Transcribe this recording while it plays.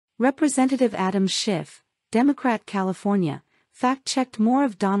Representative Adam Schiff, Democrat California, fact-checked more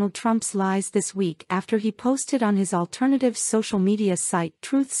of Donald Trump's lies this week after he posted on his alternative social media site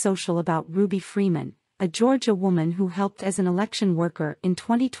Truth Social about Ruby Freeman, a Georgia woman who helped as an election worker in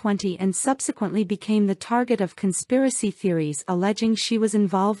 2020 and subsequently became the target of conspiracy theories alleging she was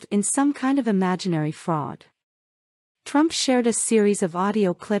involved in some kind of imaginary fraud. Trump shared a series of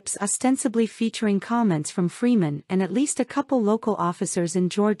audio clips ostensibly featuring comments from Freeman and at least a couple local officers in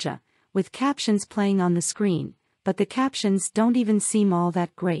Georgia, with captions playing on the screen, but the captions don't even seem all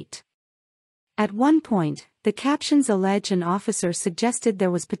that great. At one point, the captions allege an officer suggested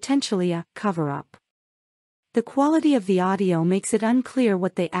there was potentially a cover-up. The quality of the audio makes it unclear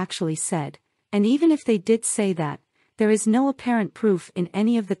what they actually said, and even if they did say that, there is no apparent proof in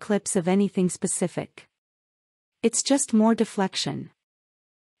any of the clips of anything specific. It's just more deflection.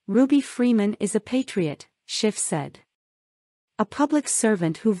 Ruby Freeman is a patriot, Schiff said. A public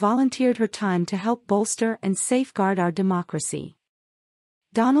servant who volunteered her time to help bolster and safeguard our democracy.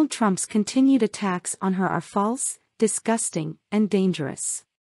 Donald Trump's continued attacks on her are false, disgusting, and dangerous.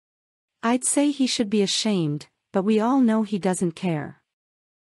 I'd say he should be ashamed, but we all know he doesn't care.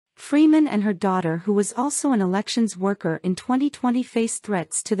 Freeman and her daughter, who was also an elections worker in 2020, faced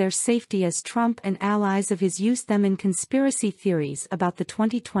threats to their safety as Trump and allies of his used them in conspiracy theories about the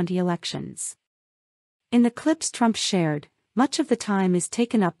 2020 elections. In the clips Trump shared, much of the time is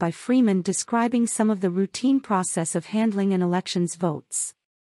taken up by Freeman describing some of the routine process of handling an election's votes.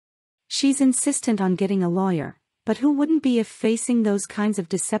 She's insistent on getting a lawyer, but who wouldn't be if facing those kinds of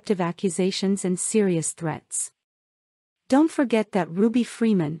deceptive accusations and serious threats? Don't forget that Ruby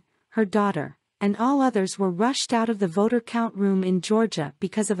Freeman, her daughter, and all others were rushed out of the voter count room in Georgia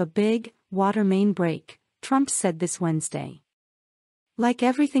because of a big water main break, Trump said this Wednesday. Like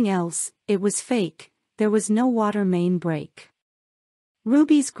everything else, it was fake, there was no water main break.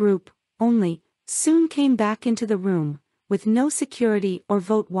 Ruby's group, only, soon came back into the room, with no security or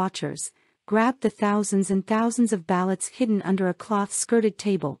vote watchers, grabbed the thousands and thousands of ballots hidden under a cloth-skirted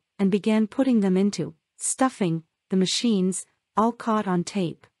table, and began putting them into, stuffing, the machines, all caught on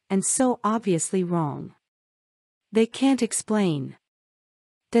tape, and so obviously wrong. They can't explain.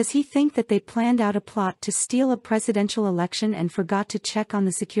 Does he think that they planned out a plot to steal a presidential election and forgot to check on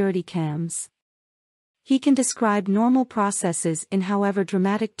the security cams? He can describe normal processes in however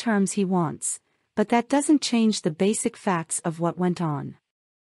dramatic terms he wants, but that doesn't change the basic facts of what went on.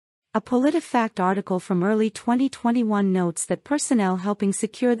 A PolitiFact article from early 2021 notes that personnel helping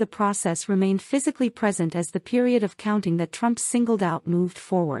secure the process remained physically present as the period of counting that Trump singled out moved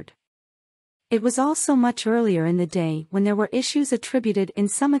forward. It was also much earlier in the day when there were issues attributed in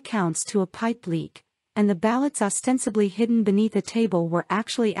some accounts to a pipe leak, and the ballots ostensibly hidden beneath a table were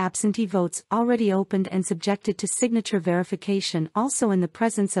actually absentee votes already opened and subjected to signature verification, also in the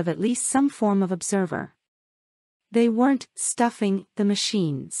presence of at least some form of observer. They weren't stuffing the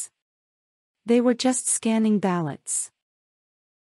machines. They were just scanning ballots.